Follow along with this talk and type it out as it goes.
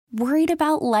Worried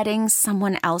about letting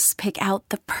someone else pick out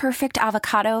the perfect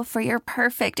avocado for your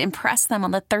perfect impress them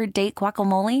on the third date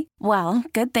guacamole? Well,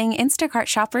 good thing Instacart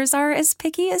shoppers are as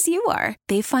picky as you are.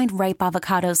 They find ripe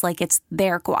avocados like it's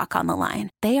their guac on the line.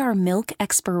 They are milk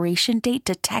expiration date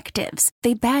detectives.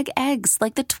 They bag eggs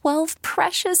like the 12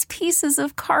 precious pieces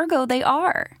of cargo they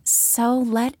are. So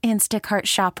let Instacart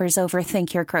shoppers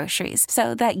overthink your groceries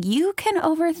so that you can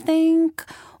overthink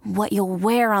what you'll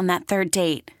wear on that third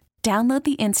date. Download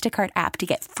the Instacart app to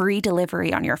get free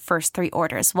delivery on your first 3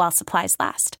 orders while supplies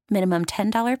last. Minimum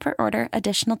 $10 per order.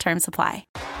 Additional terms apply.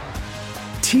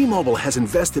 T-Mobile has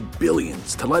invested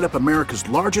billions to light up America's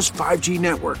largest 5G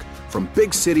network, from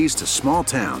big cities to small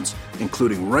towns,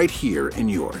 including right here in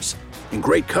yours. And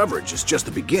great coverage is just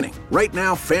the beginning. Right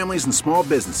now, families and small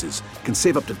businesses can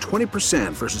save up to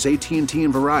 20% versus AT&T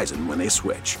and Verizon when they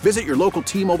switch. Visit your local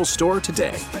T-Mobile store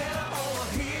today.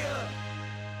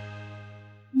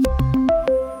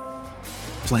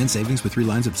 Plan savings with 3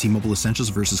 lines of T-Mobile Essentials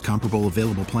versus comparable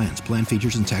available plans. Plan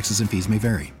features and taxes and fees may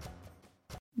vary.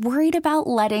 Worried about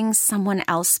letting someone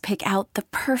else pick out the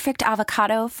perfect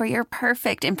avocado for your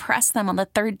perfect impress them on the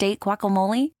third date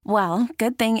guacamole? Well,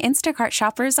 good thing Instacart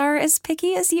shoppers are as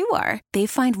picky as you are. They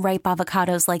find ripe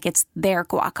avocados like it's their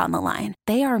guac on the line.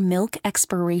 They are milk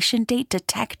expiration date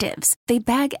detectives. They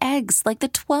bag eggs like the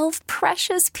 12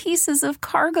 precious pieces of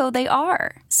cargo they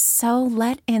are. So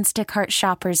let Instacart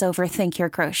shoppers overthink your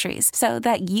groceries so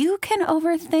that you can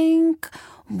overthink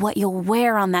what you'll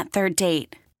wear on that third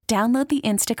date. Download the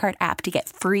Instacart app to get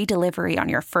free delivery on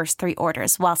your first 3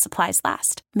 orders while supplies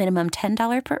last. Minimum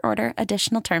 $10 per order.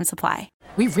 Additional terms apply.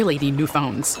 We really need new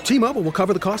phones. T-Mobile will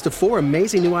cover the cost of 4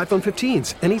 amazing new iPhone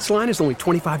 15s, and each line is only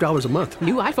 $25 a month.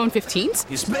 New iPhone 15s?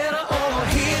 It's better over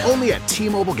here. Only at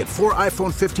T-Mobile, get 4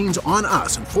 iPhone 15s on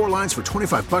us and 4 lines for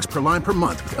 $25 per line per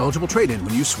month with eligible trade-in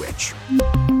when you switch.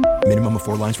 Minimum of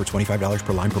 4 lines for $25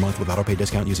 per line per month with autopay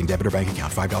discount using debit or bank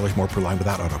account. $5 more per line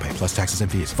without autopay, plus taxes and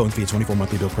fees. Phone fee at 24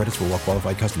 monthly bill credits for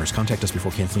well-qualified customers. Contact us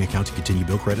before canceling account to continue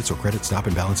bill credits or credit stop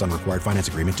and balance on required finance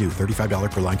agreement due.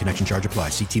 $35 per line connection charge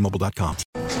applies. See T-Mobile.com.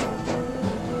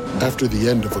 After the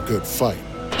end of a good fight,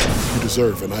 you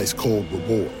deserve an ice-cold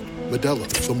reward. Modelo,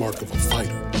 the mark of a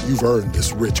fighter. You've earned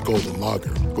this rich golden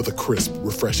lager with a crisp,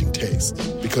 refreshing taste.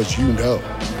 Because you know,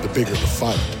 the bigger the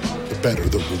fight, the better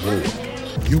the reward.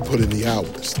 You put in the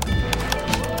hours,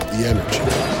 the energy,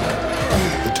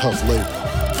 the tough labor.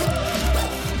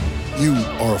 You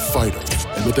are a fighter,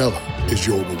 and Modelo is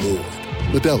your reward.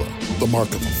 Modelo, the mark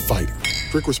of a fighter.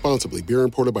 Drink responsibly. Beer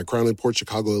imported by Crown Imports,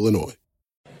 Chicago, Illinois.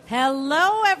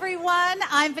 Hello, everyone.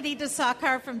 I'm Vineeta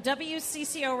Sakar from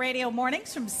WCCO Radio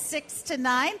Mornings from 6 to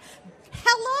 9.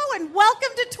 Hello and welcome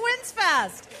to Twins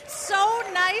Fest. So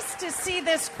nice to see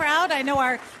this crowd. I know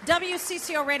our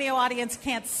WCCO radio audience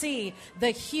can't see the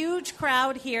huge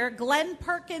crowd here. Glen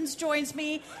Perkins joins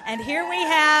me, and here we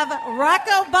have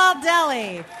Rocco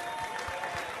Baldelli.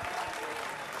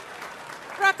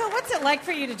 Rocco, what's it like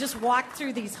for you to just walk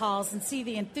through these halls and see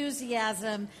the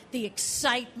enthusiasm, the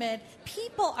excitement?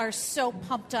 People are so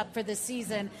pumped up for this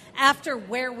season after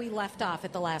where we left off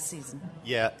at the last season.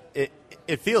 Yeah,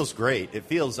 it feels great. It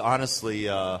feels honestly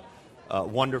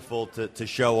wonderful to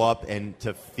show up and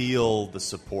to feel the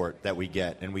support that we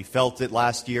get. And we felt it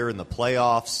last year in the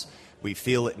playoffs. We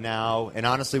feel it now. And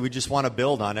honestly, we just want to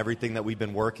build on everything that we've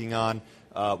been working on.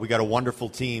 We got a wonderful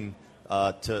team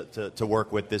to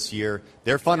work with this year.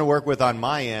 They're fun to work with on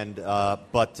my end,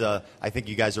 but I think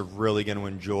you guys are really going to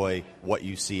enjoy what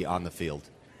you see on the field.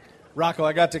 Rocco,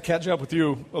 I got to catch up with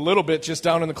you a little bit just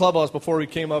down in the clubhouse before we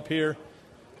came up here.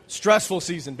 Stressful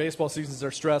season. Baseball seasons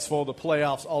are stressful. The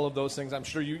playoffs, all of those things. I'm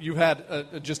sure you had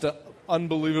just an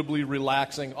unbelievably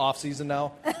relaxing offseason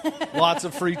now. Lots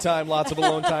of free time, lots of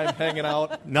alone time, hanging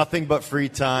out. Nothing but free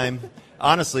time.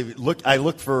 Honestly, I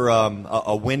looked for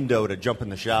a window to jump in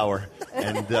the shower,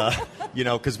 and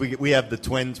because we have the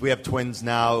twins. We have twins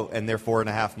now, and they're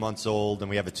 4.5 months old, and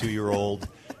we have a 2-year-old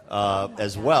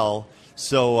as well.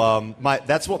 So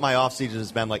that's what my off season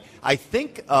has been like. I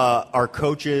think our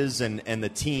coaches and the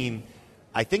team,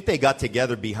 I think they got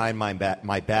together behind my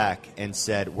back and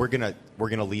said we're gonna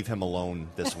leave him alone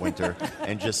this winter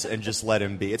and just let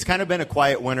him be. It's kind of been a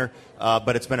quiet winter,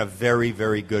 but it's been a very,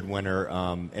 very good winter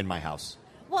in my house.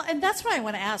 Well, and that's why I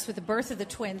want to ask, with the birth of the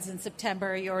twins in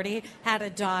September, you already had a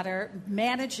daughter,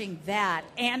 managing that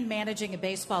and managing a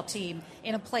baseball team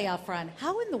in a playoff run.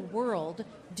 How in the world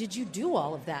did you do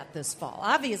all of that this fall?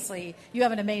 Obviously, you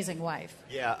have an amazing wife.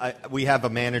 Yeah, we have a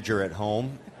manager at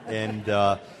home,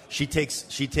 and she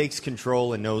takes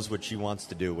control and knows what she wants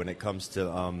to do when it comes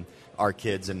to our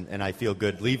kids, and I feel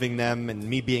good leaving them and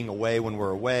me being away when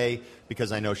we're away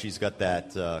because I know she's got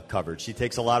that covered. She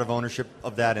takes a lot of ownership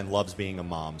of that and loves being a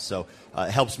mom. So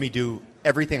it helps me do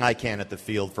everything I can at the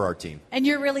field for our team. And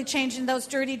you're really changing those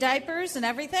dirty diapers and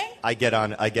everything? I get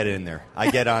in there. I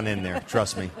get on in there.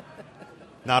 Trust me.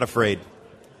 Not afraid.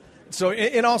 So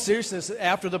in all seriousness,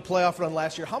 after the playoff run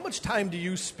last year, how much time do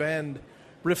you spend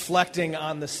reflecting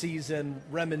on the season,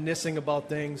 reminiscing about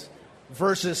things,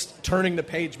 versus turning the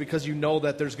page because you know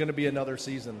that there's going to be another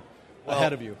season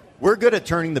ahead of you? We're good at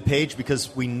turning the page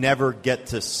because we never get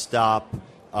to stop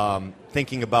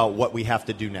thinking about what we have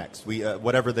to do next.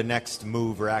 Whatever the next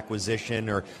move or acquisition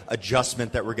or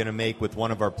adjustment that we're going to make with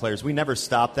one of our players, we never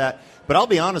stop that. But I'll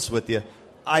be honest with you,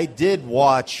 I did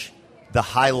watch the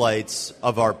highlights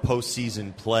of our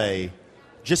postseason play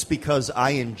just because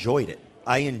I enjoyed it.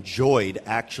 I enjoyed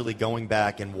actually going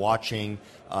back and watching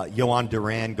Yohan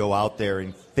Duran go out there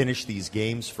and finish these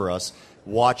games for us,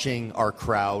 watching our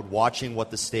crowd, watching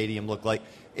what the stadium looked like.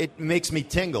 It makes me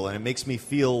tingle, and it makes me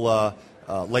feel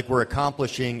like we're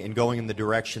accomplishing and going in the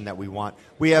direction that we want.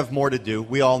 We have more to do.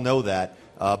 We all know that.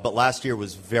 But last year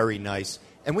was very nice.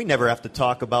 And we never have to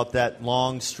talk about that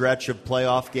long stretch of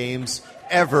playoff games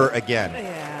ever again.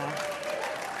 Yeah.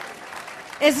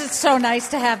 Is it so nice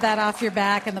to have that off your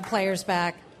back and the players'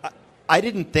 back? I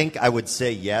didn't think I would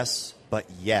say yes, but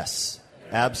yes.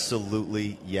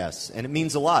 Absolutely yes. And it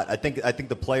means a lot. I think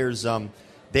the players,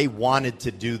 they wanted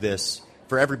to do this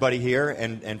for everybody here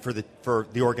and for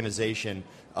the organization.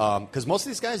 Because most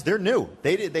of these guys, they're new.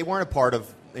 They weren't a part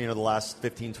of the last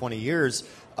 15, 20 years.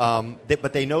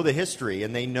 But they know the history,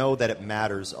 and they know that it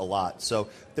matters a lot. So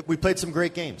we played some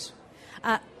great games.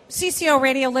 CCO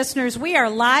radio listeners, we are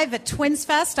live at Twins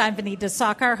Fest. I'm Vineeta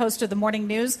Sakar, host of the Morning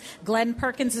News. Glen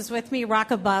Perkins is with me,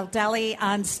 Rocco Baldelli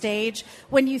on stage.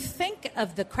 When you think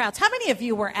of the crowds, how many of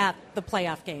you were at the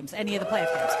playoff games, any of the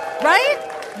playoff games?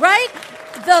 Right?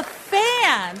 The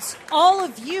fans, all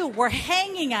of you were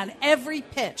hanging on every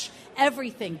pitch,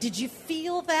 everything. Did you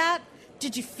feel that?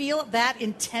 Did you feel that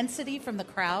intensity from the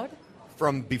crowd?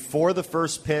 From before the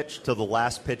first pitch to the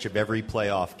last pitch of every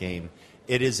playoff game,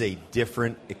 it is a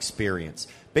different experience.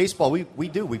 Baseball, we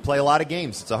play a lot of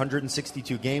games. It's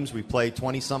 162 games. We play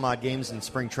 20-some-odd games in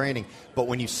spring training. But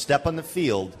when you step on the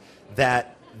field,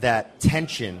 that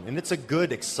tension, and it's a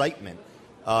good excitement,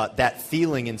 that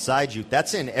feeling inside you,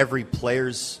 that's in every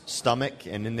player's stomach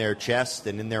and in their chest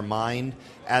and in their mind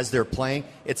as they're playing.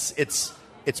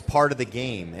 It's part of the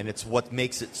game, and it's what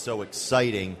makes it so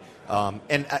exciting.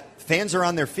 Fans are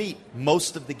on their feet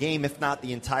most of the game, if not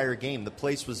the entire game. The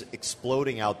place was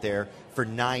exploding out there for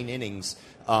 9 innings.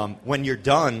 When you're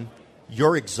done,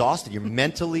 you're exhausted. You're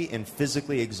mentally and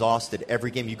physically exhausted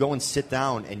every game. You go and sit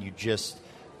down, and you just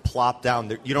plop down.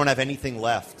 You don't have anything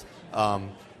left.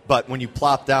 But when you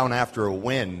plop down after a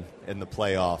win in the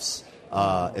playoffs,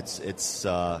 it's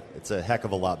a heck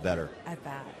of a lot better. I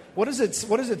bet. What does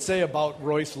it say about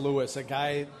Royce Lewis, a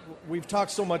guy, we've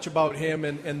talked so much about him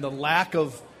and the lack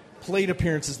of plate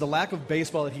appearances, the lack of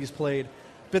baseball that he's played,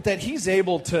 but that he's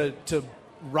able to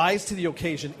rise to the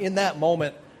occasion in that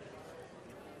moment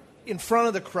in front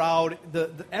of the crowd,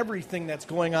 the everything that's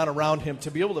going on around him,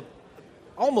 to be able to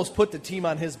almost put the team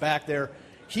on his back there.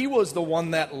 He was the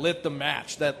one that lit the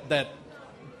match, that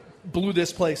blew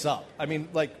this place up. I mean,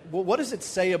 what does it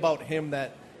say about him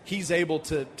that he's able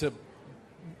to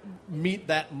meet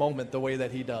that moment the way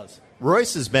that he does?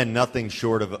 Royce has been nothing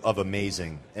short of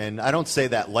amazing, and I don't say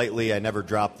that lightly. I never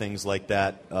drop things like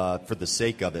that for the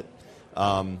sake of it.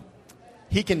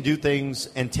 He can do things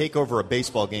and take over a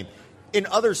baseball game. In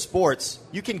other sports,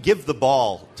 you can give the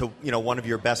ball to one of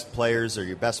your best players or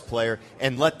your best player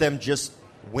and let them just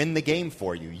win the game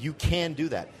for you. You can do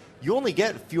that. You only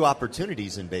get a few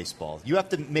opportunities in baseball. You have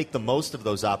to make the most of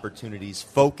those opportunities,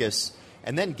 focus,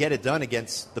 and then get it done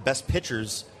against the best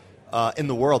pitchers in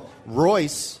the world.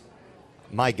 Royce,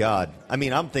 my God. I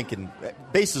mean, I'm thinking,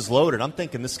 bases loaded, I'm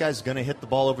thinking this guy's going to hit the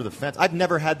ball over the fence. I've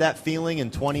never had that feeling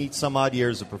in 20-some-odd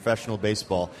years of professional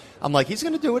baseball. I'm like, he's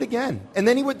going to do it again. And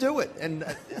then he would do it. And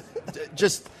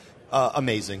just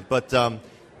amazing. But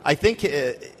I think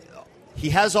he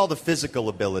has all the physical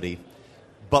ability,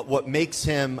 but what makes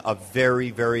him a very,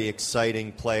 very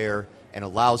exciting player and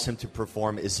allows him to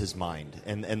perform is his mind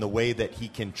and the way that he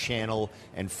can channel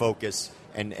and focus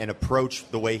and approach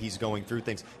the way he's going through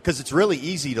things. Because it's really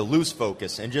easy to lose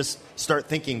focus and just start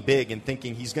thinking big and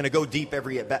thinking he's going to go deep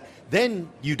every at-bat. Then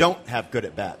you don't have good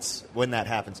at-bats when that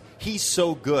happens. He's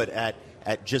so good at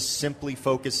just simply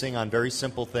focusing on very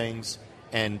simple things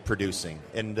and producing.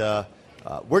 And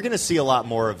we're going to see a lot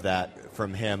more of that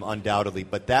from him, undoubtedly.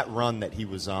 But that run that he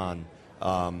was on,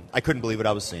 I couldn't believe what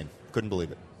I was seeing. Couldn't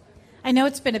believe it. I know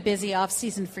it's been a busy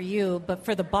offseason for you, but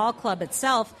for the ball club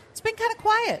itself, it's been kind of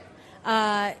quiet.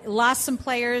 Lost some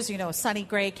players, Sonny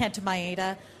Gray, Kenta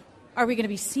Maeda. Are we going to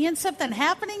be seeing something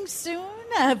happening soon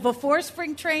before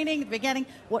spring training, the beginning?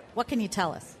 What can you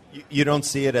tell us? You don't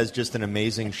see it as just an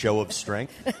amazing show of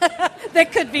strength?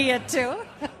 That could be it, too.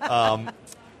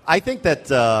 I think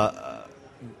that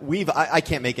I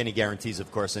can't make any guarantees,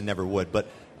 of course, I never would, but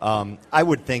I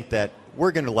would think that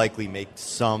we're going to likely make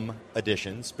some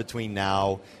additions between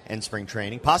now and spring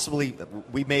training. Possibly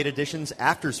we made additions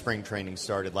after spring training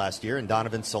started last year, and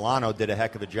Donovan Solano did a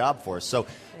heck of a job for us. So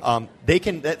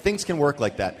things can work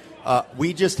like that.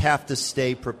 We just have to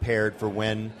stay prepared for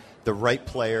when the right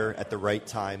player at the right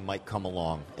time might come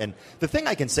along. And the thing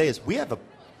I can say is we have a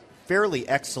fairly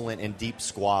excellent and deep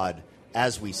squad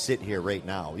as we sit here right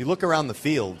now. You look around the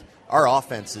field, our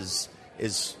offense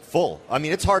is full. I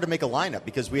mean, it's hard to make a lineup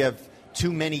because we have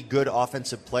too many good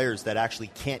offensive players that actually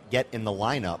can't get in the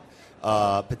lineup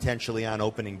potentially on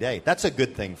opening day. That's a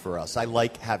good thing for us. I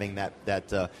like having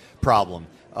that problem.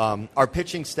 Our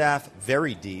pitching staff,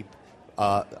 very deep,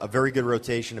 a very good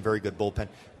rotation, a very good bullpen.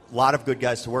 A lot of good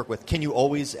guys to work with. Can you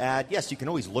always add? Yes, you can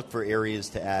always look for areas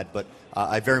to add, but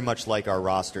I very much like our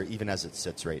roster, even as it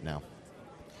sits right now.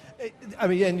 I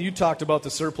mean, and you talked about the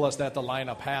surplus that the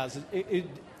lineup has.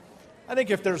 I think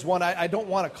if there's one, I don't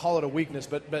want to call it a weakness,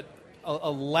 but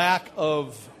a lack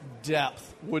of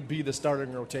depth would be the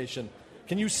starting rotation.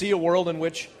 Can you see a world in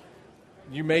which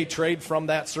you may trade from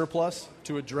that surplus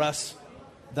to address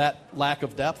that lack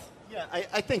of depth? Yeah,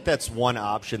 I think that's one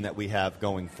option that we have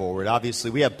going forward. Obviously,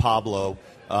 we have Pablo.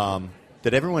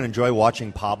 Did everyone enjoy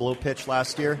watching Pablo pitch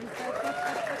last year?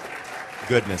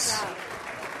 Goodness.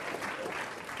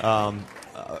 An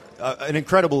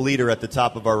incredible leader at the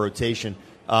top of our rotation.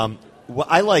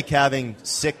 I like having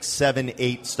 6, 7,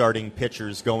 8 starting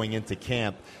pitchers going into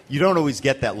camp. You don't always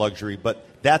get that luxury, but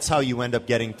that's how you end up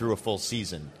getting through a full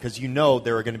season because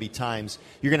there are going to be times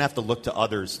you're going to have to look to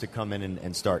others to come in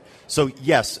and start. So,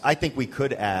 yes, I think we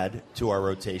could add to our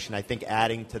rotation. I think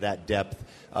adding to that depth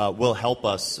will help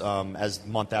us as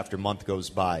month after month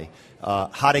goes by.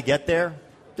 How to get there?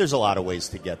 There's a lot of ways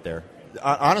to get there.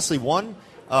 Honestly,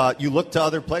 you look to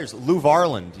other players. Lou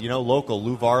Varland, local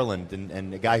Lou Varland,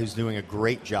 and a guy who's doing a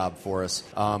great job for us.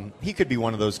 He could be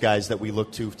one of those guys that we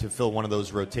look to fill one of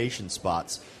those rotation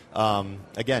spots.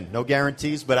 Again, no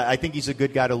guarantees, but I think he's a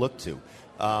good guy to look to.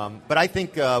 But I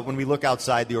think when we look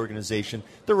outside the organization,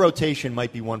 the rotation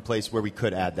might be one place where we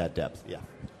could add that depth. Yeah.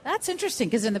 That's interesting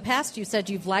because in the past you said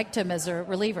you've liked him as a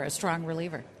reliever, a strong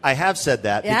reliever. I have said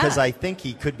that because I think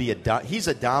he could be he's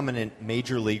a dominant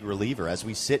major league reliever as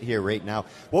we sit here right now.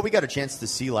 What we got a chance to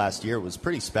see last year was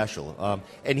pretty special.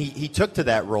 And he took to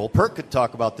that role. Perk could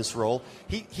talk about this role.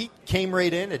 He came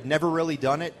right in, had never really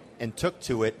done it, and took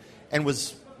to it and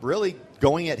was really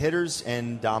going at hitters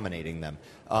and dominating them.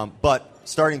 But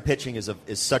starting pitching is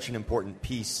such an important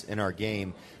piece in our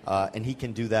game, and he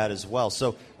can do that as well.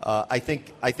 So I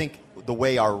think the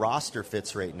way our roster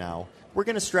fits right now, we're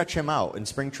going to stretch him out in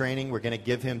spring training. We're going to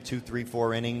give him 2, 3,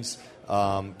 4 innings,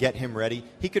 get him ready.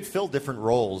 He could fill different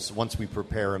roles once we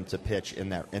prepare him to pitch in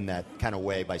that kind of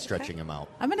way by stretching him out.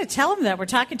 I'm going to tell him that. We're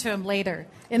talking to him later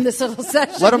in this little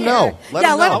session. Let him know. Let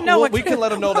him know. We can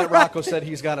let him know that Rocco said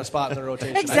he's got a spot in the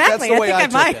rotation. Exactly. That's the way I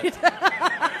took it.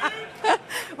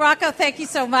 Rocco, thank you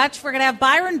so much. We're going to have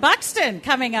Byron Buxton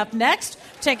coming up next.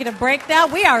 Taking a break now.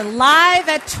 We are live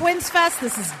at Twins Fest.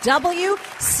 This is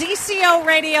WCCO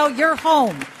Radio, your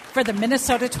home for the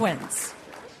Minnesota Twins.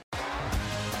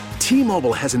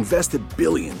 T-Mobile has invested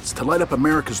billions to light up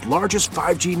America's largest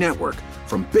 5G network,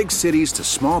 from big cities to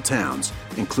small towns,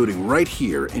 including right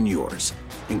here in yours.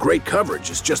 And great coverage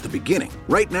is just the beginning.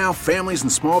 Right now, families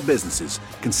and small businesses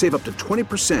can save up to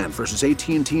 20% versus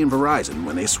AT&T and Verizon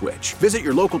when they switch. Visit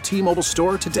your local T-Mobile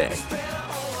store today.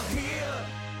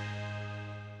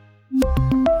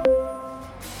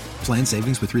 Plan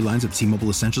savings with 3 lines of T-Mobile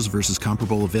Essentials versus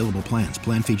comparable available plans.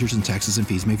 Plan features and taxes and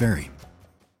fees may vary.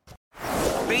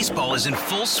 Baseball is in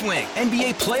full swing.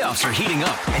 NBA playoffs are heating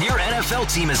up, and your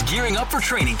NFL team is gearing up for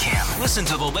training camp. Listen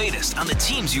to the latest on the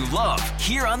teams you love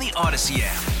here on the Odyssey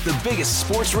app. The biggest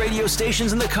sports radio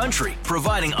stations in the country,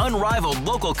 providing unrivaled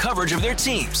local coverage of their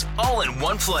teams, all in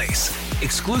one place.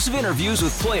 Exclusive interviews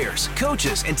with players,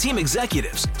 coaches, and team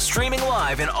executives, streaming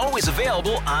live and always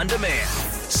available on demand.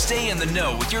 Stay in the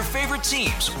know with your favorite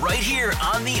teams right here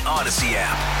on the Odyssey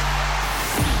app.